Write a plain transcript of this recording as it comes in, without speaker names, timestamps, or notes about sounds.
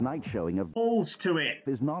Night showing of Balls to It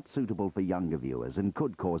is not suitable for younger viewers and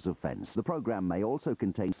could cause offence. The programme may also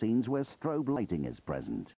contain scenes where strobe lighting is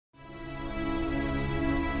present.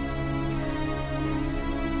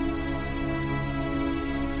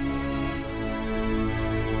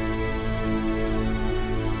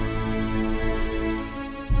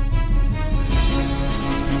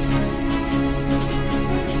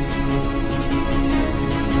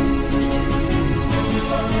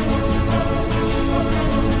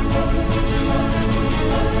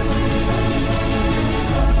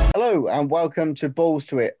 Hello and welcome to Balls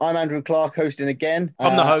to It. I'm Andrew Clark, hosting again.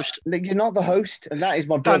 I'm the host. You're not the host, and that is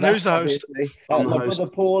my brother. Dan, who's the host? My brother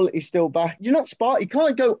Paul is still back. You're not You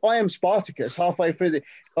can't go, I am Spartacus halfway through the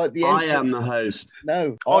end. I am the host.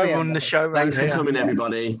 No, I run the show. Thanks for here. coming,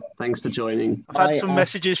 everybody. Thanks for joining. I've had some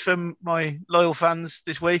messages from my loyal fans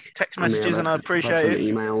this week, text messages, and I appreciate it.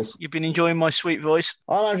 Emails. You've been enjoying my sweet voice.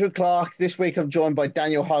 I'm Andrew Clark. This week I'm joined by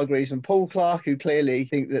Daniel Hargreaves and Paul Clark, who clearly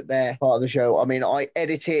think that they're part of the show. I mean, I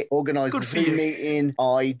edit it, organise the Zoom meeting,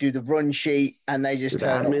 I do the run sheet, and they just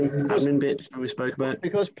turn up. Admin bit we spoke about.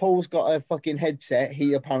 Because Paul's got a fucking headset,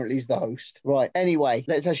 he apparently is the host. Right. Anyway,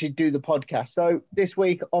 let's actually do the podcast. So this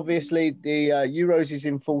week, obviously, the Euros is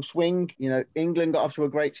in full swing. You know, England got off to a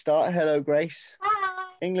great start. Hello, Grace. Hi.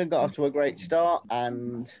 England got off to a great start,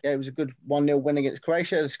 and it was a good 1-0 win against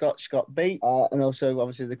Croatia. The Scots got beat, and also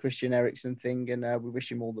obviously the Christian Eriksen thing, and we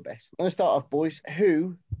wish him all the best. I'm going to start off, boys.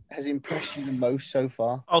 Who has impressed you the most so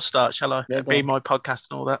far? I'll start, shall I? Yeah, be my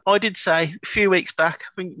podcast and all that. I did say a few weeks back,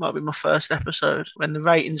 I think it might be my first episode, when the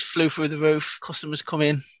ratings flew through the roof, customers come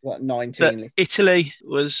in. What, 19? Italy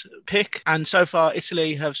was pick, and so far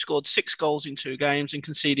Italy have scored 6 goals in 2 games and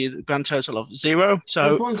conceded a grand total of 0. So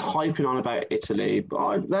everyone's hyping on about Italy,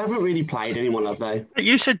 but they haven't really played anyone, have they?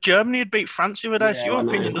 You said Germany had beat France the other day, so your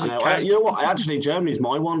opinion doesn't count. You know what? Actually, Germany's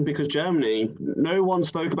my one, because Germany, no one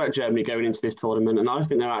spoke about Germany going into this tournament, and I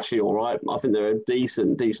think they're actually all right. I think they're a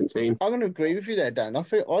decent team. I'm going to agree with you there, Dan. I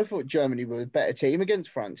thought Germany were a better team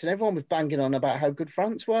against France, and everyone was banging on about how good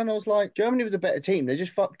France were, and I was like, Germany was a better team. They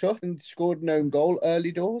just fucked up and scored an own goal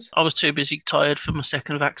early doors. I was too busy tired for my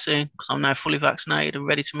second vaccine, because I'm now fully vaccinated and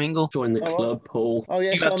ready to mingle. Join the club, Paul. Oh,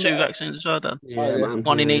 yeah. You've had 2 vaccines as well, Dan? Yeah, man.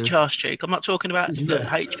 One in each arse cheek. I'm not talking about the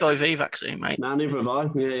HIV vaccine, mate. No, neither have I.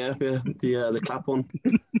 Yeah. The clap one.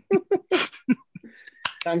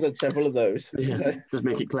 Dan's had several of those. Yeah, so. Just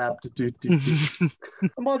make it clap.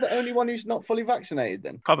 Am I the only one who's not fully vaccinated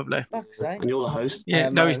then? Probably. And you're the host? Yeah,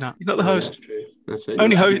 no, he's not. He's not the host. That's it.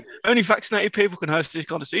 Only vaccinated people can host this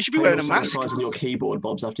kind of stuff. You should be wearing a mask. On your keyboard,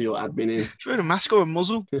 Bob's, after your admin in. You should wear a mask or a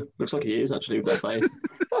muzzle. Looks like he is, actually, with that face.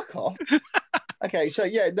 Fuck off. Okay, so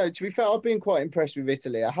to be fair, I've been quite impressed with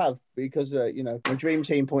Italy. I have, because my dream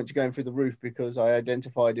team points are going through the roof, because I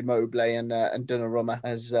identified Immobile and Donnarumma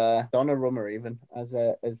as the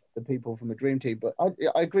people from the dream team. But I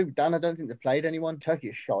agree with Dan. I don't think they've played anyone. Turkey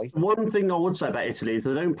is shite. One thing I would say about Italy is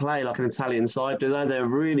they don't play like an Italian side, do they? They're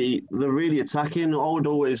really attacking. I would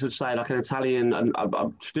always say like an Italian,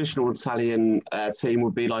 a traditional Italian team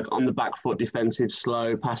would be like on the back foot, defensive,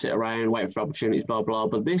 slow, pass it around, wait for opportunities, blah blah.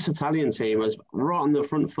 But this Italian team is right on the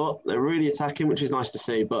front foot. They're really attacking, which is nice to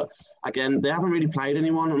see. But again, they haven't really played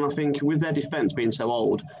anyone, and I think with their defence being so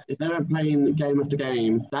old, if they were playing game after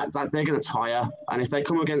game, that they're going to tire. And if they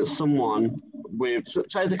come against someone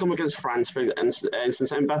say they come against France, for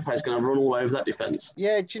instance, Mbappe is going to run all over that defence.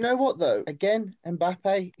 Yeah, do you know what though? Again,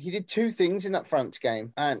 Mbappe, he did 2 things in that France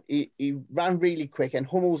game, and he ran really quick, and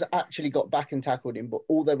Hummels actually got back and tackled him, but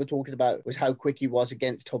all they were talking about was how quick he was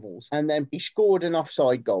against Hummels. And then he scored an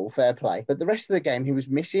offside goal, fair play. But the rest of the game, he was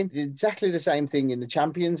missing. He did exactly the same thing in the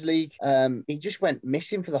Champions League. He just went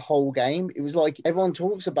missing for the whole game. It was like everyone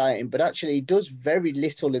talks about him, but actually he does very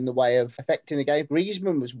little in the way of affecting the game.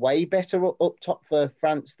 Griezmann was way better up top for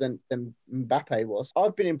France than Mbappe was.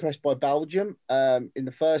 I've been impressed by Belgium in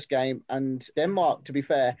the first game, and Denmark, to be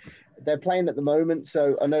fair, they're playing at the moment,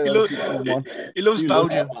 so I know he loves Belgium.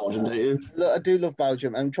 I do love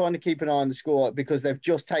Belgium. I'm trying to keep an eye on the score because they've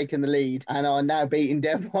just taken the lead and are now beating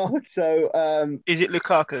Denmark. So, is it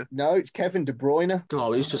Lukaku? No, it's Kevin De Bruyne.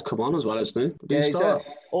 Oh, he's just come on as well, hasn't he? Yeah,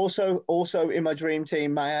 also in my dream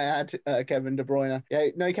team, may I add Kevin De Bruyne. Yeah,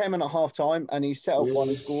 no, he came in at half time and he set up one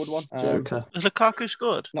and scored one. Joker. Has Lukaku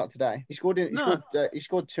scored? Not today. He scored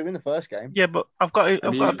 2 in the first game. Yeah, but I've got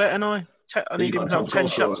a better now. I need him to have 10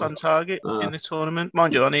 shots on target in the tournament.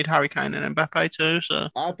 Mind you, I need Harry Kane and Mbappe too. So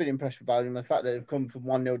I've been impressed with Belgium. The fact that they've come from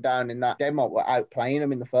 1-0 down in that. Denmark were outplaying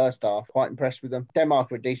them in the first half. Quite impressed with them.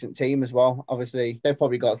 Denmark are a decent team as well. Obviously, they've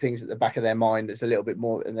probably got things at the back of their mind that's a little bit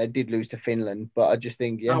more, and they did lose to Finland. But I just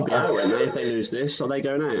think, if they lose this, are they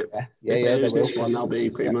going out? Yeah, if they lose this one, they'll be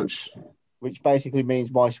pretty much which basically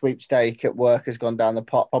means my sweepstake at work has gone down the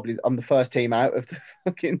pot. Probably I'm the first team out of the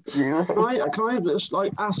fucking. Can I just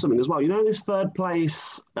like ask something as well? You know, this third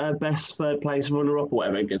place, best third place runner up or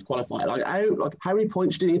whatever gets qualified. How many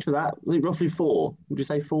points do you need for that? Roughly 4. Would you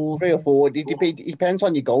say 4? 3 or 4. It depends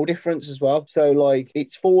on your goal difference as well. So like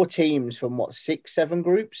it's 4 teams from what 6, 7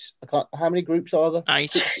 groups. How many groups are there?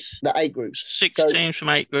 8. 8 groups. 6 teams from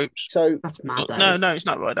 8 groups. So that's mad. No, it's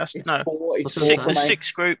not right. It's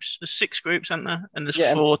 6 groups. There's 6 groups, aren't there? And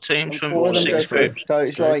there's 4 teams from 6 groups. So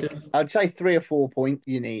it's like I'd say 3 or 4 points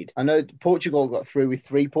you need. I know Portugal got through with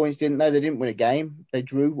 3 points, didn't they? They didn't win a game. They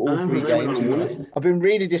drew all 3 games. I've been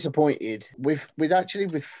really disappointed with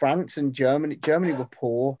France and Germany. Germany were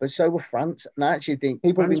poor, but so were France. And I actually think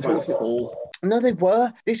people have been talking. No, they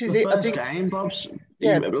were. This is the it. First game, Bob's.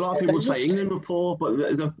 Yeah, a lot of people would say England were poor, but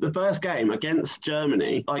the first game against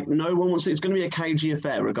Germany, like no one wants. It's going to be a cagey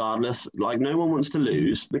affair, regardless. Like no one wants to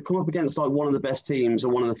lose. They come up against like one of the best teams or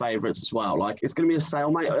one of the favourites as well. Like it's going to be a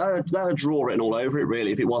stalemate. They'd draw written all over it,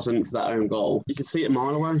 really. If it wasn't for that own goal, you could see it a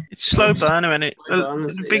mile away. It's slow burner, isn't it?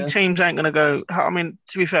 The big teams ain't going to go. I mean,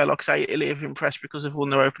 to be fair, like I say, Italy have impressed because they've won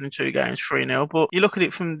their opening 2 games 3-0. But you look at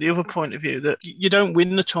it from the other point of view that you don't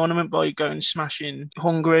win the tournament by going smashing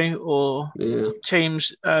Hungary or teams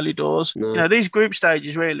early doors. No. You know, these group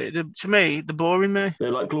stages really, to me, they're boring me. They're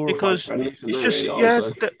like glorified because it's just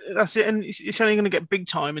that's it, and it's only going to get big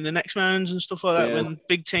time in the next rounds and stuff like that when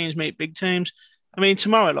big teams meet big teams. I mean,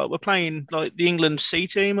 tomorrow, like we're playing like the England C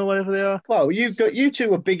team or whatever they are. Well, you two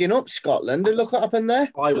were bigging up Scotland, and look what happened there.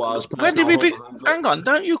 I was. When did we hang on?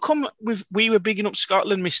 Don't you come with? We were bigging up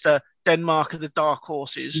Scotland, Mr. Denmark, of the dark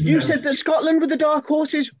horses. You said that Scotland with the dark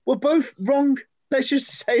horses were both wrong. Let's just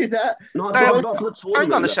say that.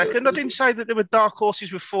 Hang on a second. I didn't say that they were dark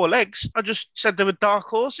horses with 4 legs. I just said they were dark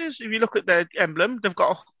horses. If you look at their emblem, they've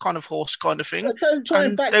got a kind of horse kind of thing. Don't try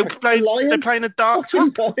and backtrack. They're playing a dark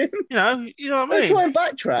top. You know what I mean? Don't try and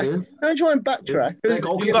backtrack. Yeah. Don't try and backtrack.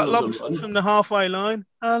 You got lobbed from the halfway line.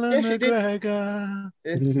 Alan McGregor.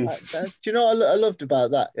 Do you know what I loved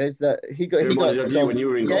about that? Is that he got when you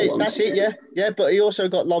were in goal. That's it, yeah. But he also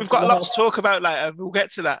got lobbed. We've got a lot to talk about later. We'll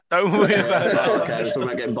get to that. Don't worry about that. Okay, so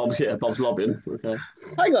we're getting Bob's lobbing. Okay.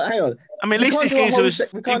 Hang on. I mean, at least this geezer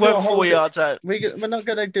he went 4 yards out. We're not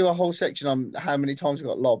going to do a whole section on how many times we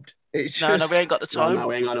got lobbed. No, we ain't got the time. No,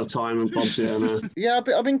 we ain't got enough time. And Bob's here. Yeah,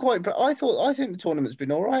 I've been quite. I think the tournament's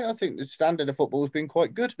been all right. I think the standard of football has been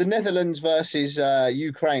quite good. The Netherlands versus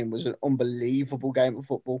Ukraine was an unbelievable game of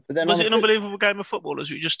football. But then was it an unbelievable game of football? Or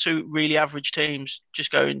was it just 2 really average teams just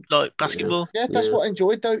going like basketball? Yeah, that's what I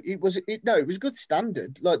enjoyed though. It was good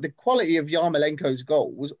standard. Like the quality of Yarmolenko's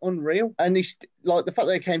goal was unreal, and like the fact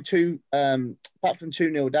that they came back from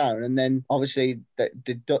 2-0 down, and then obviously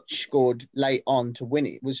the Dutch scored late on to win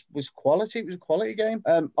it was quality. It was a quality game.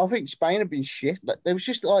 I think Spain had been shit. Like, there was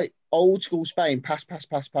just like old school Spain, pass,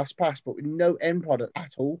 but with no end product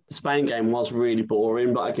at all. The Spain game was really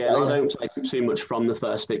boring, but again, I don't take too much from the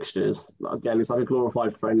first fixtures. Again, it's like a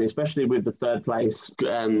glorified friendly, especially with the third place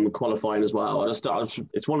qualifying as well.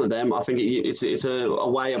 It's one of them. I think it's a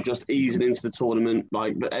way of just easing into the tournament.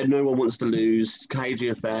 Like no one wants to lose. Cagey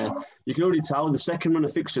affair. You can already tell the second run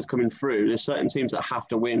of fixtures coming through. There's certain teams that have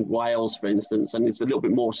to win. Wales, for instance, and it's a little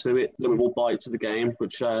bit more to it, a little bit more bite to the game,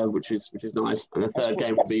 which is nice. And the third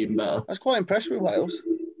game will be even better. I was quite impressed with Wales.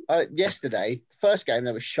 Yesterday, the first game,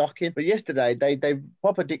 they were shocking. But yesterday, they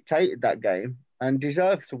proper dictated that game and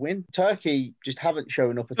deserved to win. Turkey just haven't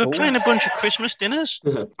shown up at all. They're playing a bunch of Christmas dinners.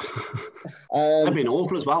 They've been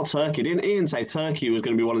awful as well, Turkey. Didn't Ian say Turkey was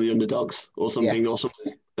going to be one of the underdogs or something? Yeah.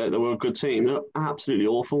 They were a good team. They're absolutely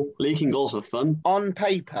awful. Leaking goals are fun. On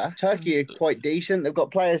paper, Turkey are quite decent. They've got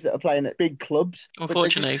players that are playing at big clubs.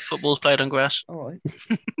 Unfortunately, football's played on grass. All right.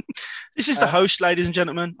 This is the host, ladies and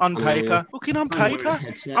gentlemen. On paper. Looking on paper.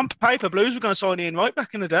 On paper, Blues were going to sign Ian Wright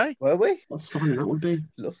back in the day. Were we? What signing that would be?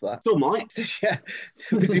 Love that. Still might. Yeah.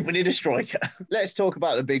 We need a striker. Let's talk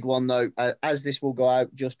about the big one, though, as this will go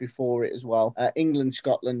out just before it as well. England,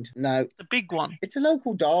 Scotland. Now, the big one. It's a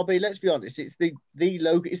local derby, let's be honest. It's the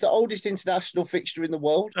local. It's the oldest international fixture in the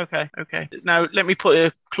world. Okay. Now, let me put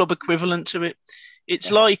a club equivalent to it. It's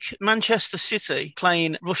like Manchester City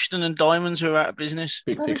playing Rushden and Diamonds, who are out of business.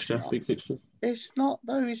 Big fixture. It's not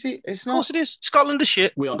though, is it? It's Of not. course it is. Scotland is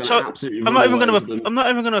shit. We are going to So absolutely I'm run not even all going over to. them. I'm not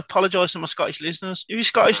even going to apologise to my Scottish listeners. If you're a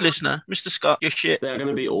Scottish listener, Mr. Scott, you're shit. They're going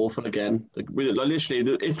to be awful again.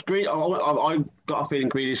 Literally, if I got a feeling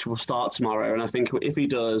Grealish will start tomorrow, and I think if he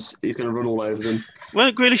does, he's going to run all over them.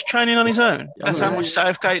 Weren't Grealish training on his own? Yeah, That's I how don't much know.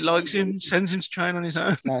 Southgate likes him. Sends him to train on his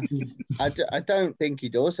own. No, I don't think he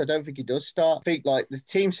does. I don't think he does start. I think like the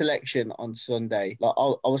team selection on Sunday, like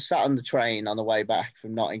I was sat on the train on the way back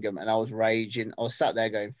from Nottingham and I was raging. I was sat there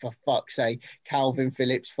going, for fuck's sake, Calvin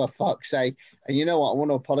Phillips, for fuck's sake. And you know what? I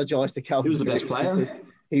want to apologise to Calvin He was the Phillips best player. because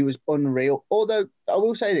he was unreal. Although I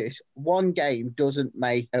will say this, one game doesn't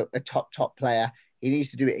make a top player. He needs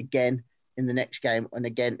to do it again in the next game and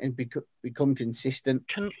again and become consistent.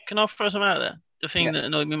 Can I throw some out there? The thing that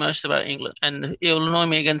annoyed me most about England, and it'll annoy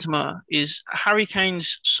me again tomorrow, is Harry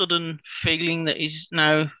Kane's sudden feeling that he's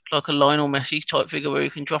now like a Lionel Messi type figure where he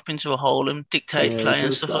can drop into a hole and dictate play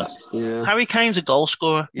and stuff like that. Yeah. Harry Kane's a goal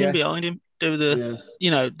scorer. Yeah. Him behind him, do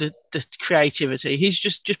the creativity. He's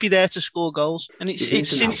just be there to score goals. And it's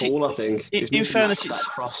since that ball, I think. In fairness,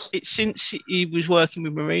 it's since he was working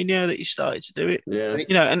with Mourinho that he started to do it.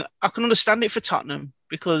 Yeah. And I can understand it for Tottenham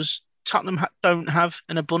because Tottenham don't have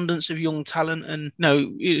an abundance of young talent, and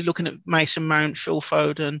you're looking at Mason Mount, Phil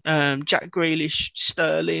Foden, Jack Grealish,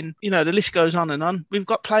 Sterling. The list goes on and on. We've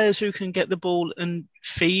got players who can get the ball and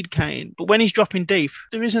feed Kane, but when he's dropping deep,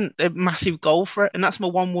 there isn't a massive goal threat, and that's my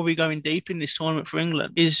one worry going deep in this tournament for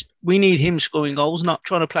England. Is we need him scoring goals, not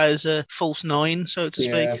trying to play as a false nine, so to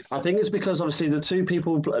speak. I think it's because obviously the two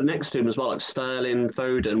people next to him as well, like Sterling,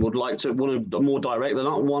 Foden, would like to want to more direct. They're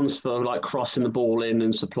not ones for like crossing the ball in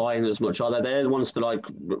and supplying as much, are they? They're the ones for like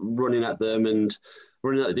running at them and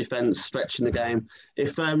running at the defence, stretching the game.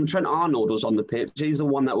 If Trent Arnold was on the pitch, he's the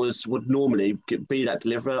one that would normally be that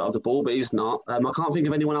deliverer of the ball, but he's not. I can't think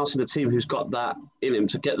of anyone else in the team who's got that in him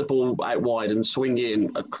to get the ball out wide and swing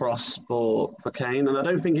in across for Kane. And I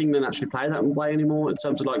don't think England actually play that way anymore in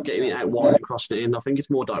terms of like getting it out wide and crossing it in. I think it's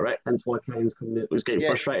more direct. Hence why Kane's was getting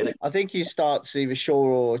frustrated. I think he starts either Shaw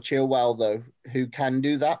or Chilwell though, who can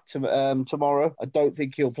do that tomorrow. I don't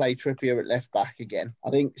think he'll play Trippier at left back again. I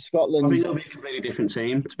think Scotland. I think it'll be a completely different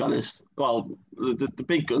team, to be honest. Well, the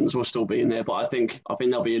big guns will still be in there, but I think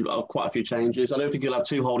there'll be quite a few changes. I don't think he'll have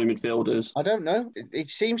two holding midfielders. I don't know. It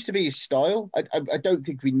seems to be his style. I don't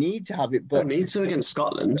think we need to have it, but don't need to against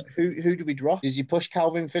Scotland. Who do we drop? Does he push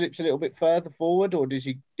Calvin Phillips a little bit further forward, or does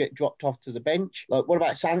he get dropped off to the bench? Like, what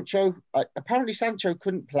about Sancho? Apparently, Sancho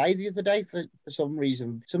couldn't play the other day for some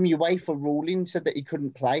reason. Some UEFA ruling said that he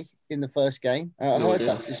couldn't play in the first game. I heard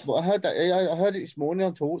it this morning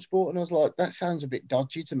on TalkSport, and I was like, that sounds a bit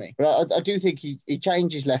dodgy to me. But I do think he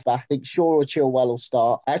changes left back. I think Shaw or Chilwell will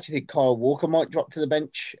start. I actually think Kyle Walker might drop to the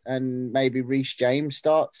bench, and maybe Reece James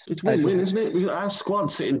starts. It's win-win, isn't it? Our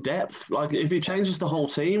squad's in depth. Like, if he changes the whole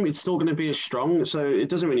team, it's still going to be as strong. So it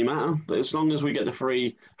doesn't really matter. But as long as we get the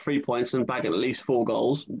three points and bag at least 4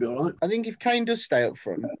 goals, we'll be all right. I think if Kane does stay up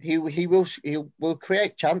front, he will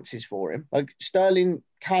create chances for him. Like Sterling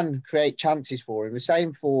can create chances for him. The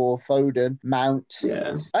same for Foden, Mount.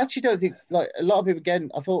 Yeah. I actually don't think, like a lot of people,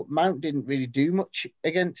 again, I thought Mount didn't really do much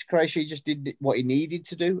against Croatia. He just did what he needed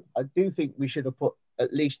to do. I do think we should have put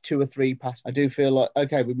at least 2 or 3 past. I do feel like,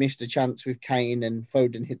 okay, we missed a chance with Kane and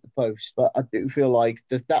Foden hit the post, but I do feel like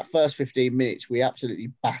that first 15 minutes, we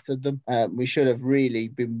absolutely battered them. We should have really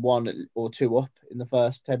been 1 or 2 up in the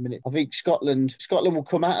first 10 minutes. I think Scotland will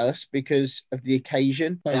come at us because of the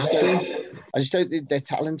occasion. I just don't think they're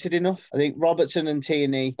talented enough. I think Robertson and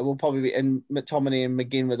Tierney will probably be, and McTominay and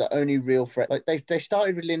McGinn were the only real threat. Like they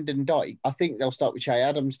started with Lyndon Dijk. I think they'll start with Che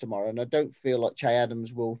Adams tomorrow, and I don't feel like Che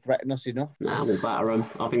Adams will threaten us enough. Nah, we'll batter them.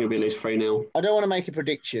 I think it'll be at least 3-0. I don't want to make a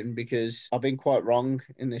prediction because I've been quite wrong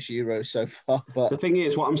in this Euro so far. But the thing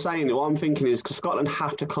is, what I'm thinking is, because Scotland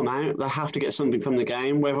have to come out, they have to get something from the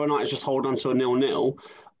game, whether or not it's just hold on to a 0-0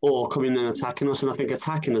 or coming in and attacking us. And I think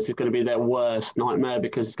attacking us is going to be their worst nightmare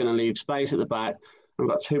because it's going to leave space at the back. We've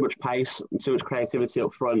got too much pace and too much creativity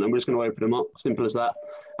up front, and we're just going to open them up. Simple as that.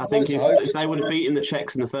 I think if they would have beaten the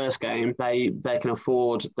Czechs in the first game, they can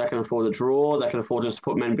afford a draw. They can afford just to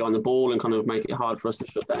put men behind the ball and kind of make it hard for us to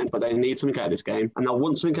shut down. But they need something out of this game, and they'll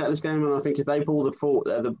want something out of this game. And I think if they pull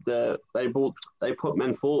they put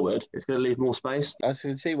men forward, it's going to leave more space. I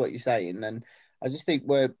can see what you're saying, and I just think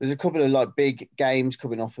there's a couple of like big games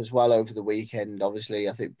coming off as well over the weekend. Obviously,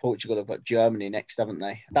 I think Portugal have got Germany next, haven't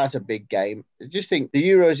they? That's a big game. I just think the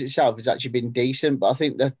Euros itself has actually been decent, but I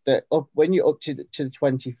think that when you're up to the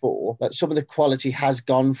 24, like some of the quality has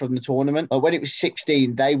gone from the tournament. Like when it was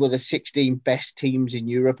 16, they were the 16 best teams in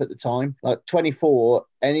Europe at the time. Like 24,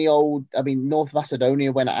 North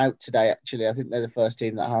Macedonia went out today, actually. I think they're the first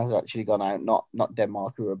team that has actually gone out, not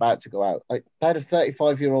Denmark, who were about to go out. Like, they had a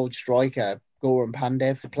 35-year-old striker, Goran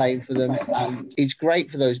Pandev, playing for them, and it's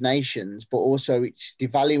great for those nations, but also it's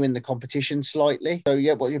devaluing the competition slightly. So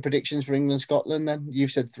yeah, what are your predictions for England, Scotland then?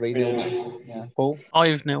 You've said 3-0. Yeah, Paul?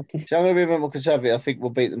 5-0. So I'm going to be a bit more conservative. I think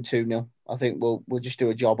we'll beat them 2-0. I think we'll just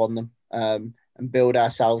do a job on them. And build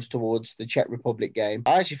ourselves towards the Czech Republic game.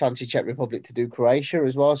 I actually fancy Czech Republic to do Croatia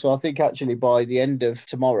as well. So I think actually by the end of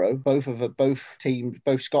tomorrow, both teams,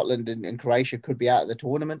 both Scotland and Croatia, could be out of the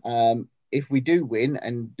tournament. If we do win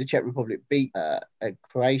and the Czech Republic beat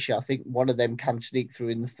Croatia, I think one of them can sneak through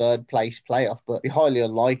in the third place playoff, but it'd be highly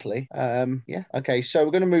unlikely. Okay, so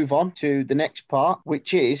we're going to move on to the next part,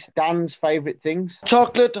 which is Dan's favourite things.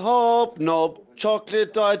 Chocolate hobnob,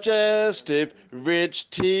 chocolate digestive, rich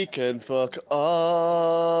tea can fuck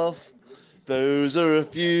off. Those are a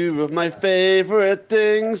few of my favourite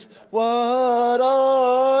things. What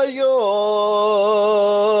are yours,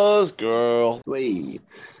 girl? Sweet.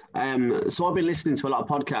 So I've been listening to a lot of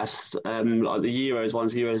podcasts, like the Euros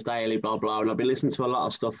ones, Euros Daily, blah, blah, and I've been listening to a lot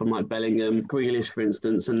of stuff from like Bellingham, Grealish, for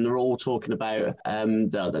instance, and they're all talking about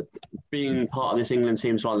the being part of this England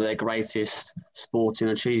team is like their greatest sporting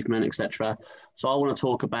achievement, etc. So I want to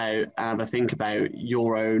talk about and have a think about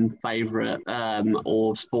your own favourite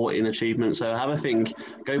or sporting achievement. So have a think,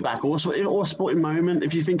 go back, or a sporting moment.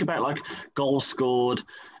 If you think about like goals scored,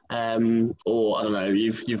 or I don't know,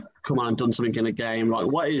 you've come on and done something in a game. Like,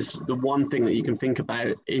 what is the one thing that you can think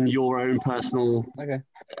about in your own personal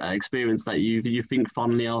experience that you think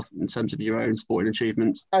fondly of in terms of your own sporting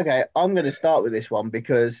achievements? Okay, I'm going to start with this one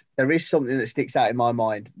because there is something that sticks out in my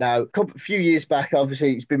mind. Now, a few years back,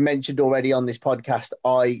 obviously, it's been mentioned already on this podcast,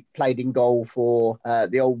 I played in goal for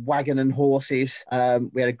the old Wagon and Horses.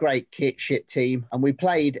 We had a great shit team, and we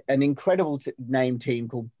played an incredible named team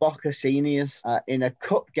called Boca Seniors in a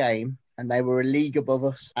cup game. And they were a league above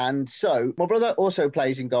us. And so my brother also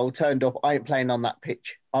plays in goal, turned up. I ain't playing on that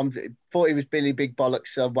pitch. Thought he was Billy Big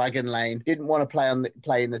Bollocks of Wagon Lane. Didn't want to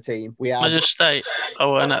play in the team. I just state I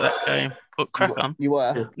weren't at that game. But crack on. You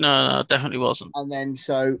were? No, definitely wasn't. And then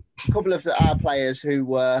so a couple of our players who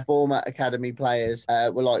were former academy players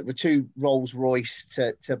were two Rolls Royce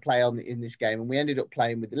to play in this game. And we ended up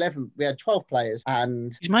playing with 11. We had 12 players.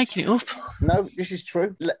 And he's making it up. No, this is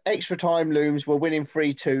true. Extra time looms. We're winning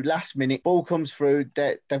 3-2. Last minute, ball comes through.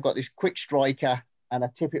 They've got this quick striker. And I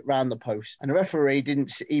tip it round the post. And the referee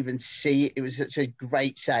didn't even see it. It was such a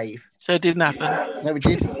great save. So it didn't happen? No, it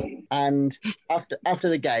did. And after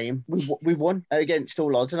the game, we won against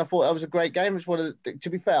all odds. And I thought that was a great game. It's to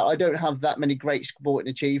be fair, I don't have that many great sporting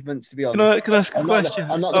achievements, to be honest. Can I ask a question?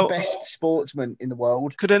 I'm not the best sportsman in the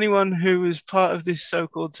world. Could anyone who was part of this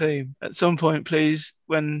so-called team at some point, please,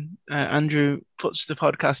 when Andrew puts the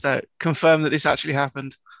podcast out, confirm that this actually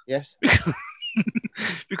happened? Yes.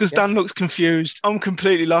 Because Dan looks confused. I'm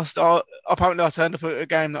completely lost. Apparently I turned up at a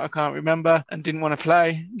game that I can't remember and didn't want to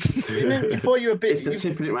play. Before you were a bit... It's the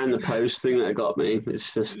tipping it around the post thing that got me.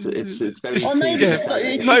 It's just, it's very...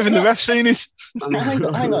 Not even the ref seen it.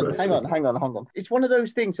 Hang on. It's one of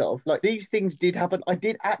those things of, like, these things did happen. I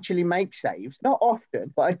did actually make saves. Not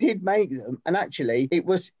often, but I did make them. And actually, it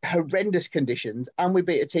was horrendous conditions. And we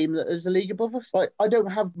beat a team that is a league above us. Like, I don't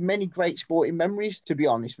have many great sporting memories, to be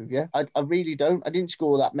honest with you. I really don't. I didn't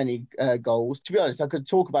score that many goals. To be honest, I could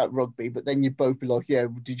talk about rugby, but then you'd both be like, "Yeah,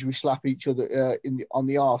 did you slap each other on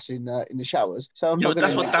the arse in the showers?" So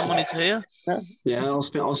that's what Dan wanted to hear. Yeah, I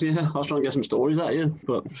was trying to get some stories at you,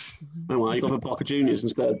 but oh well, you got for Boca Juniors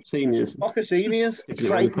instead, seniors. Boca Seniors. To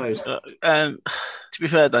be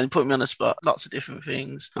fair, Dan, you put me on the spot. Lots of different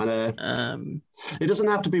things. I know. It doesn't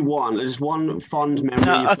have to be one. It's just one fond memory.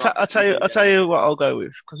 No, I'll tell you what I'll go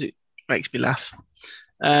with because it makes me laugh.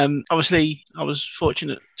 Obviously, I was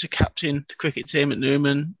fortunate to captain the cricket team at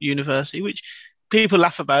Newman University, which people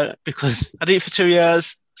laugh about because I did it for 2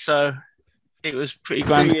 years, so it was pretty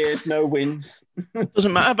grand. 2 years, no wins.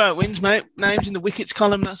 Doesn't matter about wins, mate. Names in the wickets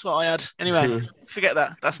column, that's what I had. Anyway, forget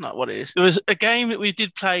that. That's not what it is. There was a game that we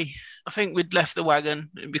did play. I think we'd left the Wagon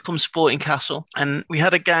and become Sporting Castle. And we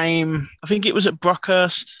had a game, I think it was at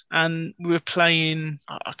Brockhurst, and we were playing,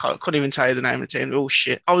 I couldn't even tell you the name of the team. Oh,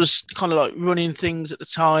 shit. I was kind of like running things at the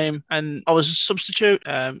time, and I was a substitute.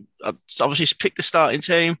 I obviously picked the starting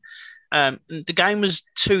team. The game was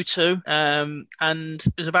 2-2, and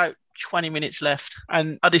there was about 20 minutes left,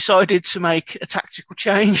 and I decided to make a tactical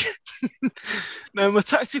change. Now, my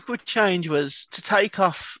tactical change was to take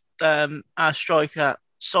off our striker,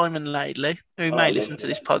 Simon Laidley, who may listen to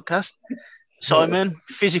this podcast. Simon,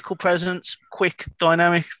 physical presence, quick,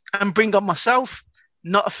 dynamic, and bring on myself,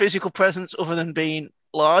 not a physical presence other than being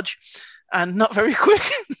large and not very quick.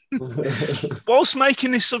 Whilst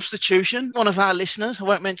making this substitution, one of our listeners, I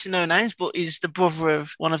won't mention no names, but is the brother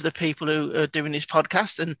of one of the people who are doing this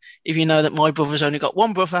podcast. And if you know that my brother's only got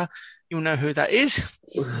one brother, you'll know who that is.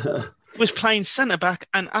 Was playing centre-back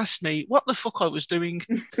and asked me what the fuck I was doing.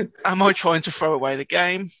 Am I trying to throw away the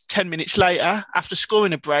game? 10 minutes later, after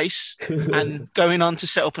scoring a brace and going on to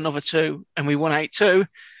set up another 2, and we won 8-2,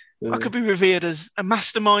 I could be revered as a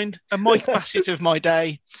mastermind, a Mike Bassett of my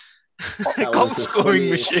day. Goal scoring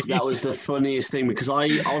machine. That was the funniest thing, because I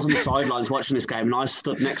was on the sidelines watching this game, and I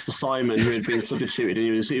stood next to Simon, who had been substituted,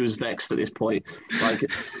 and he was vexed at this point.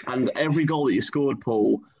 And every goal that you scored,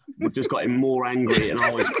 Paul, just got him more angry, and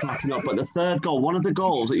I was cracking up. But the third goal, one of the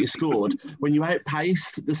goals that you scored, when you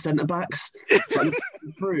outpaced the centre backs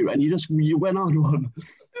through, and you went on one,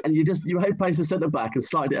 and you outpaced the centre back and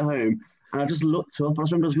slided it home. And I just looked up. I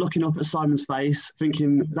remember just looking up at Simon's face,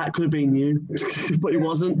 thinking that could have been you, but it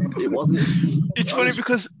wasn't. It wasn't. It's funny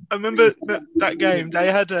because I remember that game. They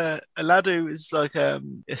had a lad who was like a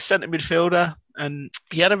centre midfielder, and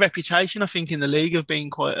he had a reputation, I think, in the league of being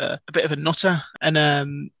quite a bit of a nutter. And I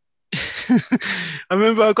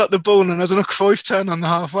remember I got the ball and I was on a Cruyff turn on the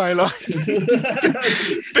halfway line.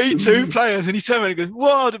 Beat 2 players, and he turned around and goes,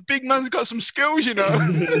 "Whoa, the big man's got some skills, you know."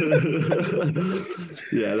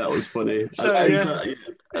 Yeah, that was funny. That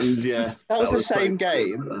was the same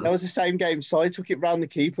game. That was the same game. So I took it round the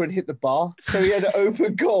keeper and hit the bar. So he had an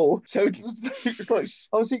open goal. So it was like,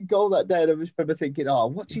 I was in goal that day, and I just remember thinking, "Oh,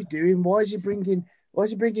 what's he doing? Why is he bringing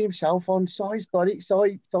himself on? Side's got it.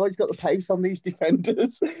 Side's got the pace on these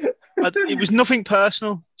defenders." It was nothing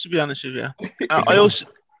personal, to be honest with you.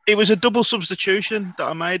 It was a double substitution that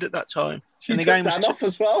I made at that time. And the game was off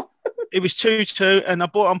as well. It was 2-2, and I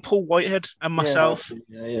brought on Paul Whitehead and myself.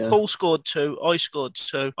 Yeah. Paul scored 2, I scored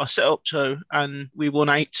 2, I set up 2, and we won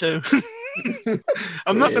 8-2.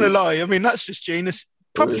 I'm not going to lie. I mean, that's just genius.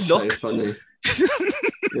 Probably luck. So funny.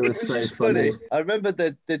 It was so funny. I remember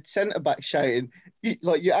the centre back shouting,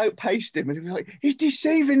 you outpaced him, and he was like, "He's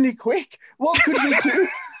deceivingly quick. What could we do?"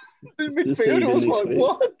 The midfielder was like,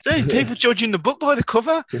 "What?" Dude, people judging the book by the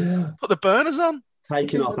cover. Yeah. Put the burners on.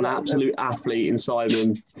 Taking off an absolute athlete in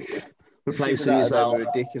Simon. Replacing yourself.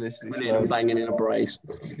 Ridiculously and banging in a brace.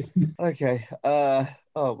 Okay.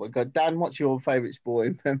 Oh my God, Dan, what's your favourite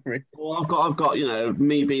sporting memory? Well, I've got,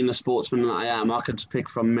 me being the sportsman that I am, I could pick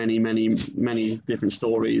from many different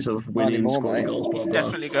stories of winning, scoring goals. He's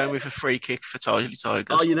definitely going with a free kick for Tigers.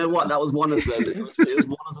 Oh, you know what? That was one of them. It was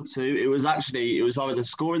one of the 2. It was either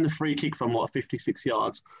scoring the free kick from 56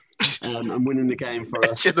 yards. And winning the game for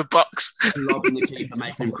us. In the box. Lobbing the keeper,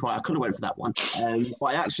 making him cry. I could have went for that one.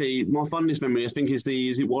 But actually, my fondest memory, I think, is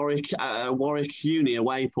it Warwick Uni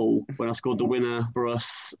away, Paul, when I scored the winner for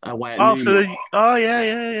us away at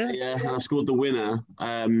yeah. Yeah, and I scored the winner,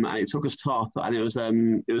 and it took us top, and it was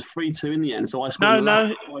 3-2 in the end. So I scored.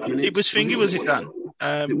 No, it was Finger, was it, Dan?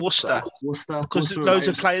 Worcester. Because loads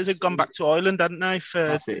of players had gone back to Ireland, hadn't they,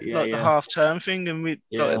 for the half-term thing, and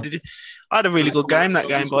I had a really good game that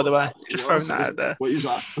game, by the way. Just throwing that out there. What is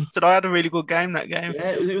that? Said I had a really good game that game.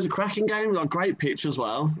 Yeah, it was a cracking game. A great pitch as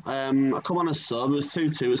well. I come on as sub. It was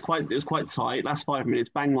 2-2. It was quite tight. Last 5 minutes,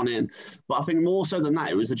 bang one in. But I think more so than that,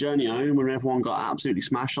 it was the journey home when everyone got absolutely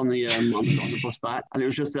smashed on the on the bus back, and it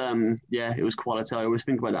was just it was quality. I always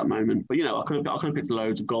think about that moment. But I could have picked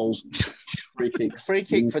loads of goals. Free kicks. Free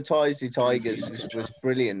kick for the Tigers was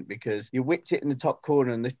brilliant, because you whipped it in the top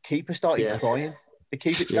corner and the keeper started crying. The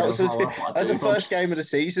keeper, that was the first game of the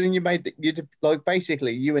season, and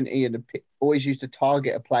basically you and Ian always used to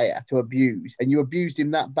target a player to abuse, and you abused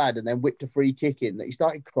him that bad and then whipped a free kick in that he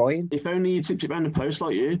started crying. If only you tipped it around the post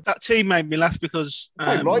like you. That team made me laugh because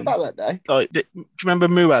right back that day. Do you remember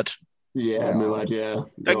Muad? Yeah, Muad, yeah.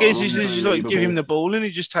 That guy used to just give him the ball and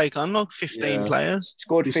he'd just take on 15 players.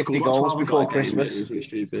 Scored 50 goals before Christmas.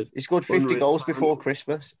 He scored 50 goals before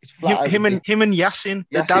Christmas. Him and Yassin,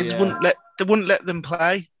 the dads wouldn't let them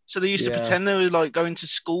play. So they used to pretend they were going to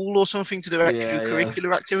school or something to do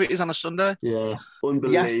extracurricular activities on a Sunday. Yeah,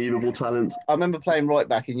 unbelievable talent. I remember playing right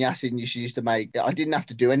back, and Yassin used to make. I didn't have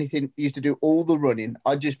to do anything. He used to do all the running.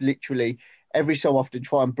 I just literally every so often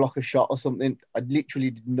try and block a shot or something. I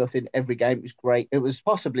literally did nothing every game. It was great. It was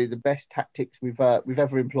possibly the best tactics we've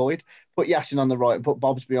ever employed. Put Yasin on the right and put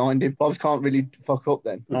Bobs behind him. Bobs can't really fuck up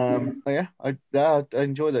then. I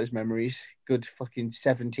enjoy those memories. Good fucking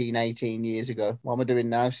 17, 18 years ago. What am I doing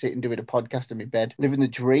now? Sitting doing a podcast in my bed, living the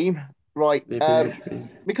dream. Right,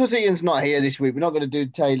 because Ian's not here this week, we're not going to do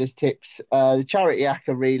Taylor's tips. The charity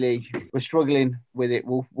Acca, really, we're struggling with it.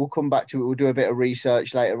 We'll come back to it. We'll do a bit of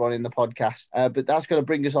research later on in the podcast. But that's going to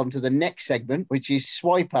bring us on to the next segment, which is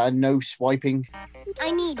Swiper No Swiping.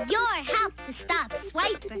 I need your help to stop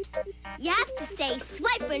Swiper. You have to say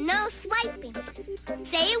Swiper No Swiping.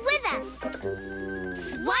 Say it with us.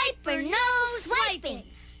 Swiper No Swiping.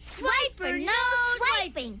 Swiper No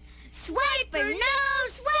Swiping. Swiper No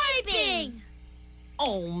Swiping!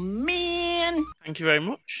 Oh, man! Thank you very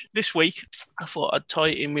much. This week, I thought I'd tie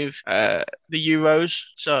it in with the Euros.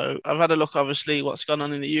 So I've had a look, obviously, what's gone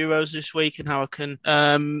on in the Euros this week and how I can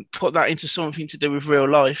put that into something to do with real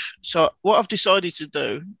life. So what I've decided to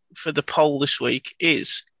do for the poll this week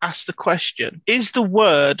is ask the question, is the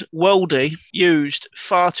word worldie used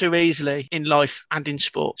far too easily in life and in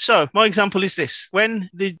sport? So my example is this. When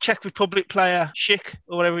the Czech Republic player Schick,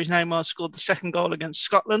 or whatever his name was, scored the second goal against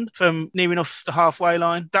Scotland from near enough the halfway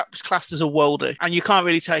line, that was classed as a worldie. And you can't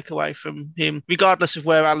really take away from him, regardless of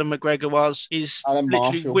where Alan McGregor was. He's Alan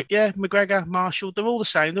Marshall. McGregor, Marshall, they're all the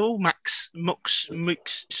same. They're all Mux,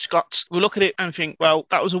 Scots. We look at it and think, well,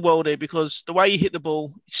 that was a worldie because the way he hit the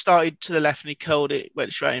ball, he started to the left and he curled it,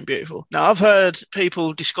 went straight and beautiful. Now, I've heard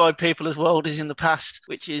people describe people as worldies in the past,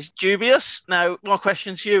 which is dubious. Now, my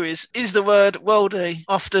question to you is the word worldie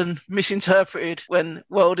often misinterpreted when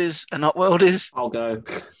worldies are not worldies? I'll go.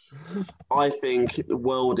 I think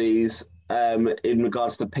worldies in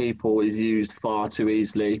regards to people is used far too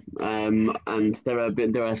easily, and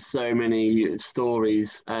there are so many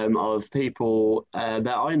stories of people that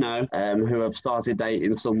I know who have started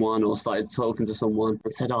dating someone or started talking to someone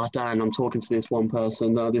and said, "Oh, Dan, I'm talking to this one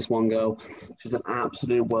person, this one girl. She's an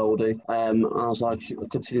absolute worldie." I was like,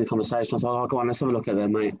 continue the conversation. I was like, "Oh, go on, let's have a look at her,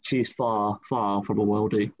 mate. She's far, far from a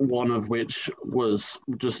worldie." One of which was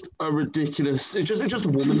just a ridiculous. It's just a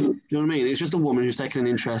woman. You know what I mean? It's just a woman who's taken an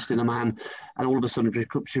interest in a man. And all of a sudden,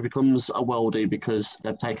 she becomes a worldie because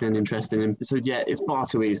they've taken an interest in him. So yeah, it's far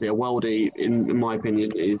too easy. A worldie, in my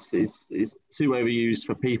opinion, is too overused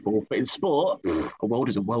for people. But in sport, a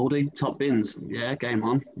worldie's a worldie. Top bins, yeah, game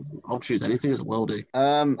on. I'll choose anything as a worldie.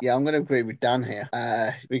 Yeah, I'm going to agree with Dan here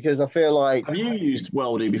because I feel like. Have you used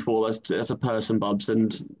worldie before as a person, Bubs?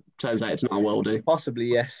 And turns out it's not a worldie. Possibly,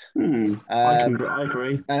 yes. I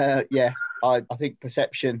agree. Yeah. I think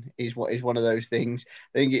perception is one of those things.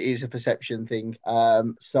 I think it is a perception thing.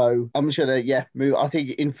 So I'm just gonna move. I think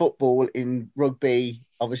in football, in rugby,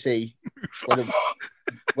 obviously, when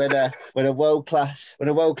a world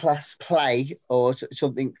class play or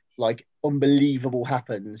something like unbelievable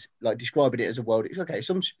happens, like describing it as a world, it's okay.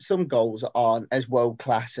 Some goals aren't as world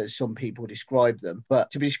class as some people describe them,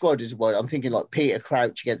 but to be described as a world, I'm thinking like Peter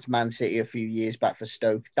Crouch against Man City a few years back for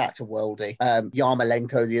Stoke, that's a worldie.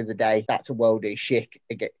 Yarmolenko the other day, that's a worldie. Schick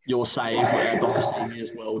again. Your save, Boccassini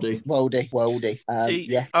is worldie. Worldie.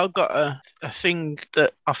 See, I've got a thing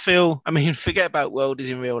that I feel. I mean, forget about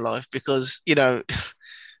worldies in real life because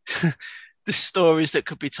the stories that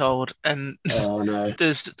could be told, and oh, no.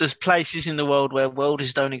 there's places in the world where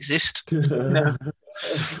worldies don't exist.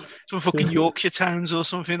 Some fucking Yorkshire towns or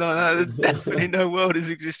something like that. There's definitely no worldies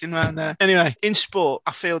existing around there. Anyway, in sport,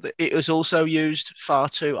 I feel that it was also used far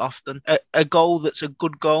too often. A goal that's a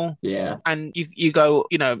good goal. Yeah. And you go,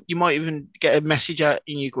 you might even get a message out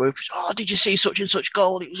in your group. Oh, did you see such and such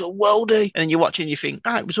goal? It was a worldie. And you're watching, you think,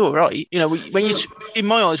 it was all right. When you, in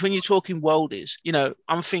my eyes, when you're talking worldies,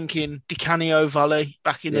 I'm thinking Di Canio volley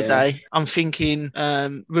back in the day. I'm thinking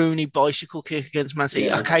Rooney bicycle kick against Man City.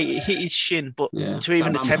 Yeah. Okay, it hit his shin, but to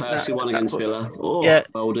even attempt that. One against Villa. Oh, yeah.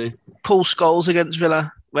 Worldie. Paul Scholes against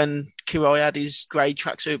Villa when Kirai had his grey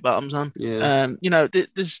tracksuit bottoms on. Yeah.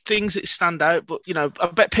 There's things that stand out, but I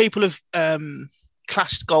bet people have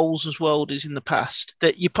classed goals as worldies in the past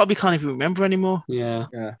that you probably can't even remember anymore. Yeah.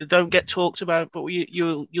 They don't get talked about, but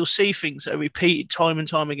you'll see things that are repeated time and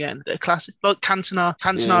time again that are classic, like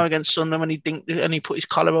Cantona against Sunderland when he dinked and he put his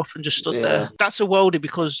collar up and just stood there. That's a worldie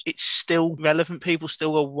because it's still relevant. People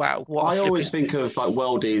still go, wow. I always think of like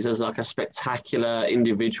worldies as like a spectacular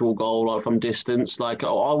individual goal, like from distance. Like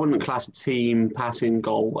I wouldn't class a team passing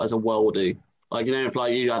goal as a worldie. Like, if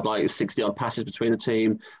like you had like 60 odd passes between the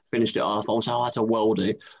team, finished it off, I was like, that's a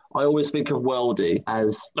worldie. I always think of worldie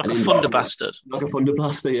as like a thunder bastard. Like a thunder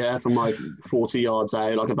bastard, yeah, from like 40 yards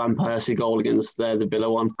out, like a Van Persie goal against the Villa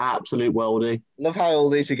one. Absolute worldie. Love how all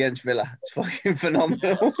this against Villa. It's fucking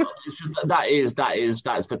phenomenal. It's just,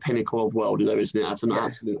 that's the pinnacle of world, though, isn't it? That's an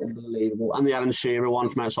absolute unbelievable. And the Alan Shearer one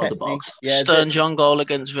from outside the box. Yeah, Stern John goal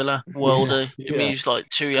against Villa. Worldy. Yeah. I mean, he's like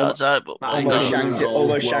 2 yards out, but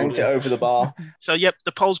almost shanked it over the bar. So, yep,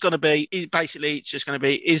 the poll's going to be, it's just going to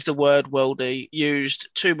be, is the word worldy used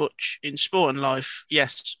too much in sport and life?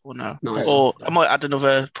 Yes or no? Nice. Or I might add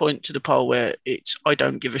another point to the poll where it's, I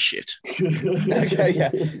don't give a shit. Okay, yeah.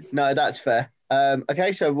 No, that's fair.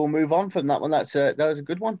 Okay, so we'll move on from that one. That was a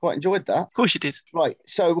good one. Quite enjoyed that. Of course you did. Right,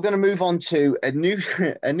 so we're going to move on to a new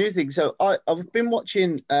thing. So I've been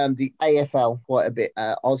watching the AFL quite a bit,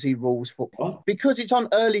 Aussie rules football, because it's on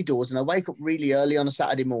early doors and I wake up really early on a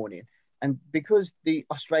Saturday morning. And because the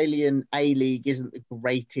Australian A-League isn't the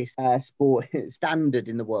greatest sport standard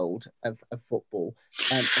in the world of football,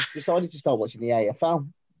 I've decided to start watching the AFL.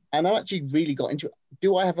 And I actually really got into it.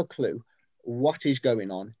 Do I have a clue what is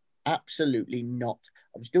going on? Absolutely not.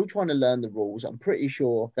 I'm still trying to learn the rules. I'm pretty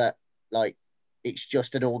sure that it's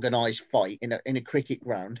just an organised fight in a cricket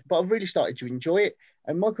ground. But I've really started to enjoy it.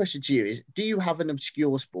 And my question to you is, do you have an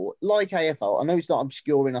obscure sport like AFL? I know it's not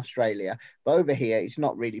obscure in Australia, but over here it's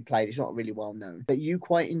not really played. It's not really well known. That you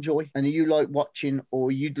quite enjoy and you like watching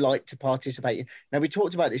or you'd like to participate in. Now, we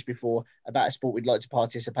talked about this before, about a sport we'd like to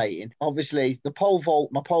participate in. Obviously, my pole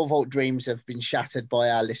vault dreams have been shattered by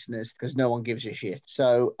our listeners because no one gives a shit.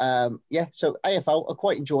 So, so AFL, I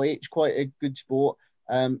quite enjoy it. It's quite a good sport.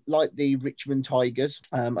 Like the Richmond Tigers.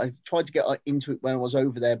 I tried to get into it when I was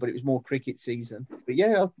over there, but it was more cricket season. But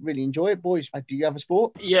yeah, I really enjoy it, boys. Do you have a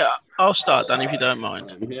sport? Yeah, I'll start, Dan, if you don't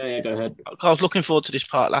mind. Yeah, go ahead. I was looking forward to this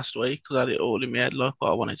part last week because I had it all in my head, like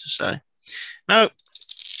what I wanted to say. Now,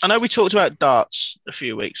 I know we talked about darts a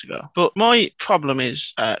few weeks ago, but my problem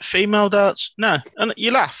is female darts. No, and you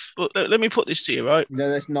laugh, but let me put this to you, right?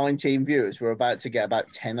 There's 19 viewers. We're about to get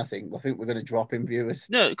about 10, I think. I think we're going to drop in viewers.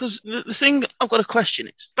 No, because the thing I've got a question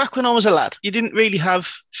is, back when I was a lad, you didn't really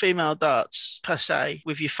have female darts per se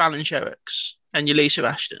with your Fallon Sherricks and your Lisa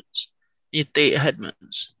Ashtons, your Dita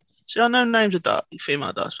Headmans. See, I know names of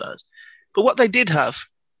female darts players, but what they did have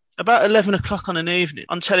about 11 o'clock on an evening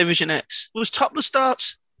on Television X was Topless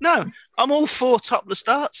Darts. No, I'm all for Topless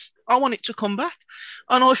Darts. I want it to come back.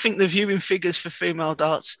 And I think the viewing figures for female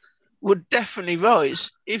darts would definitely rise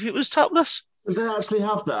if it was topless. Did they actually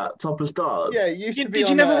have that, Topless Darts? Yeah, it used to be. Did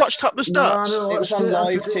you never watch Topless Darts? No, it was on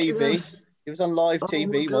live TV. It was on live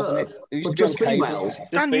TV, wasn't it? It used to just females.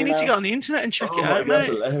 Dan, you need to go on the internet and check it out, that's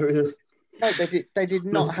mate. Hilarious. No, they did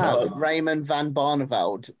not have Raymond van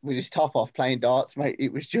Barneveld with his top off playing darts, mate.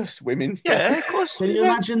 It was just women. Yeah, of course. Can you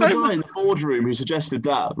imagine the guy in the boardroom who suggested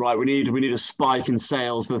that? Right, we need a spike in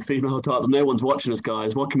sales for the female darts. No one's watching us,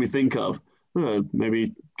 guys. What can we think of?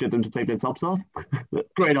 Maybe get them to take their tops off.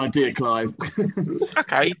 Great idea, Clive.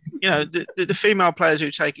 Okay, the female players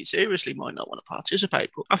who take it seriously might not want to participate,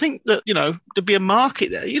 but I think that there'd be a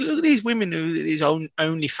market there. You look at these women who these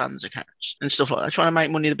OnlyFans accounts and stuff like that, trying to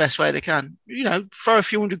make money the best way they can. Throw a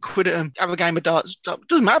few £100 at them, have a game of darts. It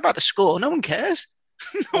doesn't matter about the score. No one cares.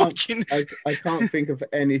 I can't think of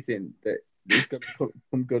anything that is going to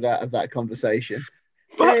come good out of that conversation.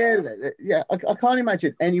 Yeah. I can't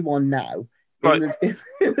imagine anyone now. Right.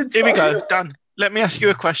 Here we go, Dan. Let me ask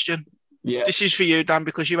you a question. Yeah. This is for you, Dan,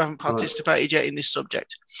 because you haven't participated yet in this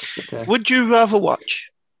subject. Okay. Would you rather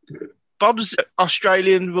watch Bob's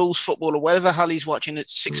Australian rules football or whatever the hell he's watching at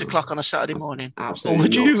 6 o'clock on a Saturday morning? Absolutely. Or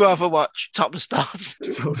would you rather watch Topless Darts?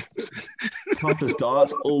 Topless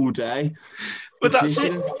Darts all day. But that's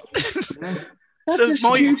it. Yeah. That's a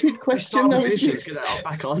stupid question, though, isn't it? Get that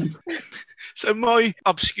back on. So my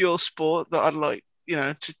obscure sport that I'd like,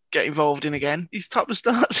 to get involved in again is Topless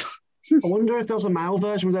Darts. I wonder if there was a male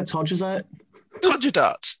version with their Todgers out. Todger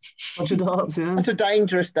darts. Todger darts, yeah. That's a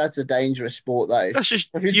dangerous sport, that is. That's just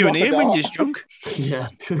you and Ian when you're drunk. Yeah,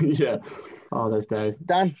 yeah. Oh, those days.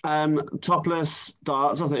 Dan? Topless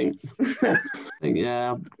darts, I think.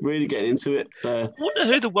 Yeah, really getting into it. I wonder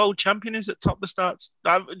who the world champion is at Topless Darts.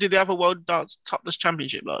 Did they have a world darts topless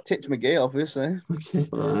championship? Tits McGee, obviously.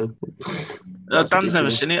 Dan's never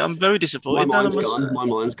seen it. I'm very disappointed. My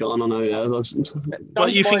mind's gone. I know, yeah.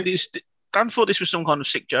 But you think this... Dan thought this was some kind of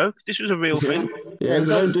sick joke. This was a real thing. Yeah,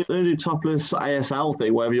 they don't do topless ASL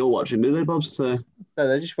thing, whatever you're watching, do they, Bobs? No,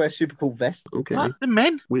 they just wear super cool vests. Okay. What? The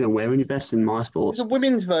men? We don't wear any vests in my sports. It's a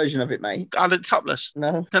women's version of it, mate. Are they topless?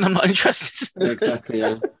 No. Then I'm not interested. Exactly,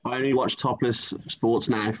 yeah. I only watch topless sports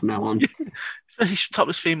now from now on. Especially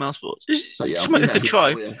topless female sports. Yeah, something they could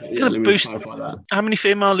try. Yeah, let me boost. clarify that. How many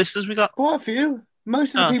female listeners we got? Quite a few.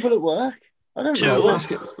 Most of the people at work. I don't know.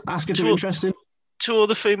 Ask if they're interested. To all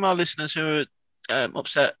the female listeners who are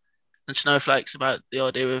upset and snowflakes about the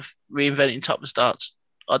idea of reinventing Topless Darts.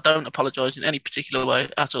 I don't apologise in any particular way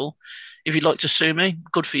at all. If you'd like to sue me,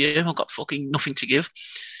 good for you. I've got fucking nothing to give.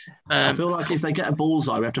 I feel like if they get a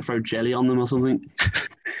bullseye, we have to throw jelly on them or something.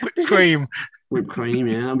 Whipped cream. Whipped cream,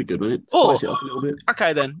 yeah, that'd be good, wouldn't it? Oh, Spice it up a little bit.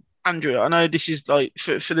 Okay then. Andrew, I know this is like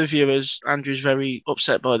for the viewers. Andrew's very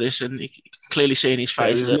upset by this, and you can clearly see in his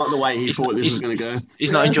face that not the way he thought this was going to go.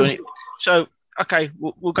 He's not enjoying it. So, okay,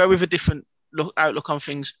 we'll go with a different outlook on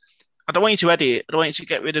things. I don't want you to edit it. I don't want you to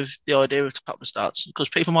get rid of the idea of Topless Darts because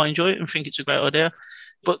people might enjoy it and think it's a great idea.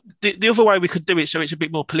 But the other way we could do it, so it's a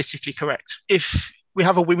bit more politically correct. If we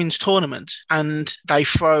have a women's tournament and they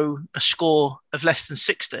throw a score of less than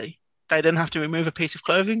 60. They then have to remove a piece of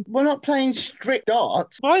clothing. We're not playing strict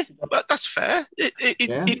darts. Why? But that's fair.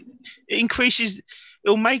 It increases.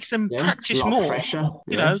 It'll make them practice more. Pressure.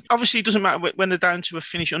 You know, obviously it doesn't matter when they're down to a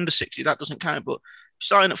finish under 60. That doesn't count. But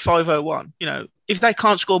starting at 501, you know, if they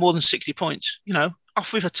can't score more than 60 points, you know,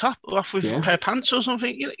 off with a top or off with a pair of pants or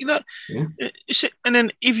something. You know. And then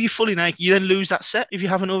if you're fully naked, you then lose that set if you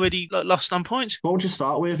haven't already lost on points. What would you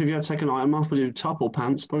start with if you had to take an item off? Would you top or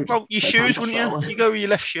pants? Well, your shoes, wouldn't you? You go with your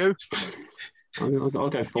left shoe. I'll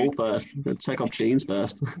go full first. Take off jeans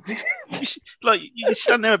first. Like you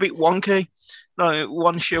stand there a bit wonky, like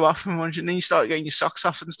one shoe off and then you start getting your socks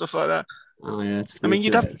off and stuff like that. Oh yeah. I mean,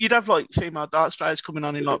 you'd have like female darts players coming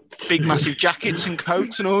on in like big massive jackets and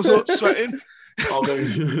coats and all sorts, sweating. I'll go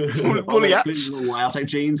woolly hats. I'll take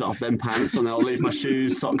jeans off, then pants, and then I'll leave my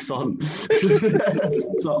shoes, socks on.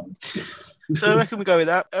 So I reckon we go with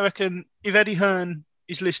that. I reckon if Eddie Hearn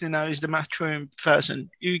is listening now, is the matchroom person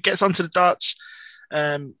who gets onto the darts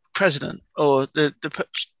president or the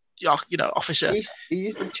officer. He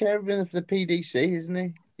is the chairman of the PDC, isn't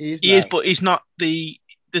he? He is, but he's not the.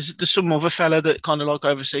 There's some other fella that kind of like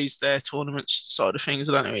oversees their tournaments side of things.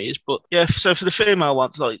 I don't know who he is, but yeah. So for the female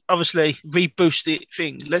ones, like obviously reboost the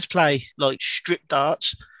thing. Let's play like strip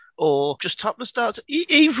darts or just topless darts,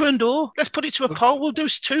 either and or. Let's put it to a poll. We'll do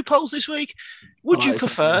 2 polls this week. Would you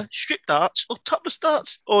prefer strip darts or topless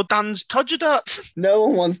darts or Dan's Todger darts? No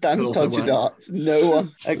one wants Dan's Todger darts. No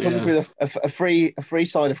one. It comes with a free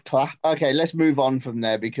side of clap. Okay, let's move on from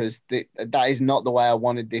there because that is not the way I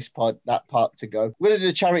wanted that part to go. We're going to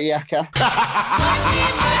do the charity Acca.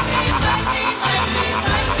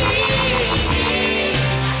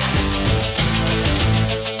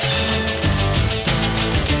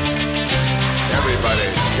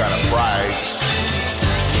 Everybody's got a price.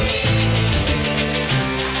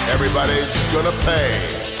 Everybody's gonna pay.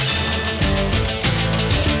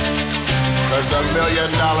 'Cause the $1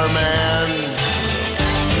 Million Man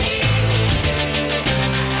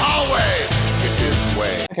always gets his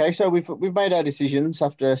way. Okay, so we've made our decisions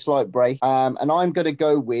after a slight break, and I'm going to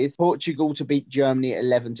go with Portugal to beat Germany at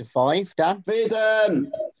 11-5. Dan?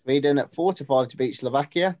 Sweden at 4-5 to beat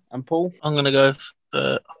Slovakia. And Paul? I'm going to go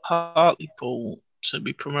for Hartlepool to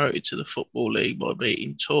be promoted to the Football League by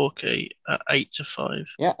beating Torquay at 8-5.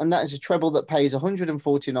 Yeah, and that is a treble that pays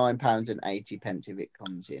 £149.80 if it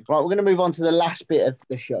comes in. Right, we're going to move on to the last bit of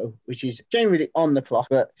the show, which is generally on the clock,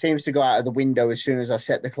 but seems to go out of the window as soon as I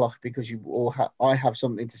set the clock because I have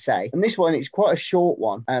something to say. And this one is quite a short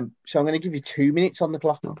one, so I'm going to give you 2 minutes on the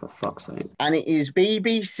clock. Oh, for fuck's sake. And it is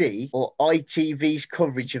BBC or ITV's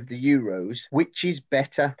coverage of the Euros. Which is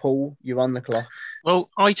better? Paul, you're on the clock.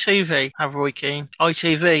 Well, ITV have Roy Keane.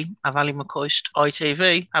 ITV have Ali McCoist.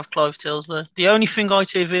 ITV have Clive Tilsley. The only thing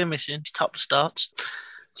ITV are missing is Topless Darts.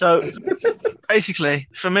 So basically,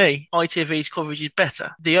 for me, ITV's coverage is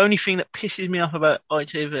better. The only thing that pisses me off about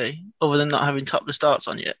ITV, other than not having Topless Darts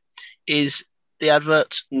on yet, is the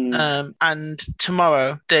adverts. And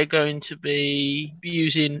tomorrow they're going to be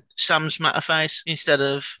using Sam's Matterface instead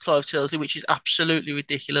of Clive Tilsley, which is absolutely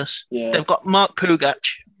ridiculous. Yeah. They've got Mark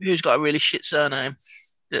Pugach, who's got a really shit surname.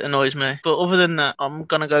 It annoys me. But other than that, I'm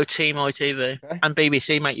going to go Team ITV. Okay. And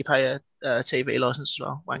BBC make you pay a TV licence as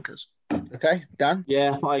well. Wankers. Okay, Dan?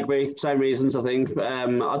 Yeah, I agree. Same reasons, I think.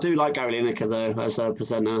 I do like Gary Lineker, though, as a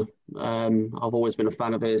presenter. I've always been a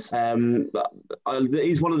fan of his.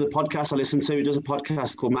 He's one of the podcasts I listen to. He does a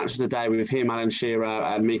podcast called Match of the Day with him, Alan Shearer,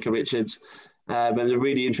 and Mika Richards. And they're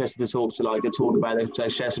really interested to talk about it. They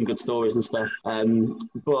share some good stories and stuff.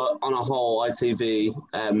 But on a whole, ITV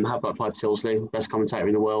have got Clive Tilsley, best commentator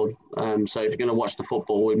in the world. So if you're going to watch the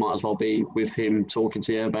football, we might as well be with him talking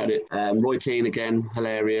to you about it. Roy Keane, again,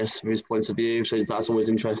 hilarious from his point of view. So that's always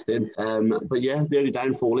interesting. But yeah, the only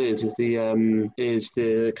downfall is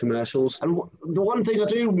the commercials. And the one thing I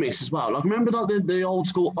do miss as well, like remember like the old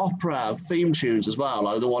school opera theme tunes as well,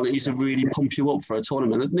 like the one that used to really pump you up for a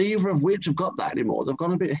tournament. Neither of which have got that anymore. They've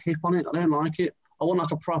gone a bit hip on it. I don't like it. I want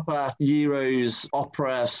like a proper Euros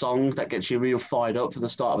opera song that gets you real fired up for the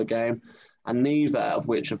start of a game. And neither of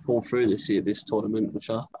which have pulled through this tournament, which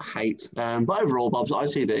I hate. But overall, Bob's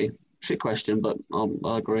ITV. Shit question, but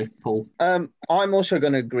I agree. Paul? I'm also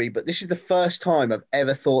going to agree, but this is the first time I've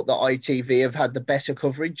ever thought that ITV have had the better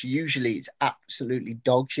coverage. Usually it's absolutely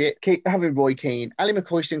dog shit. Having Roy Keane, Ali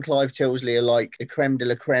McCoist and Clive Tilsley are like the creme de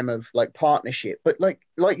la creme of like partnership. But like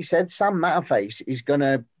you said, Sam Matterface is going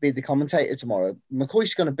to be the commentator tomorrow.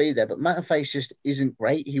 McCoist's going to be there, but Matterface just isn't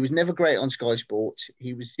great. He was never great on Sky Sports.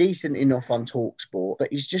 He was decent enough on TalkSport,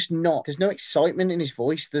 but he's just not. There's no excitement in his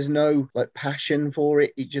voice. There's no like passion for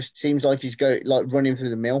it. It just seems like he's running through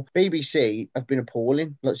the mill. BBC have been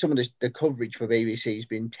appalling. Like some of the coverage for BBC has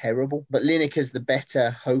been terrible. But Lineker's the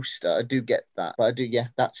better host. I do get that. But I do, yeah,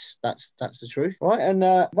 that's the truth. Right, and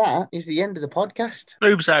that is the end of the podcast.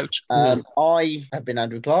 Boobs out. I have been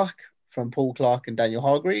Andrew Clark from Paul Clark and Daniel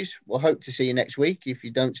Hargreaves. We'll hope to see you next week if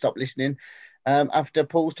you don't stop listening after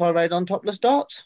Paul's tirade on Topless Darts.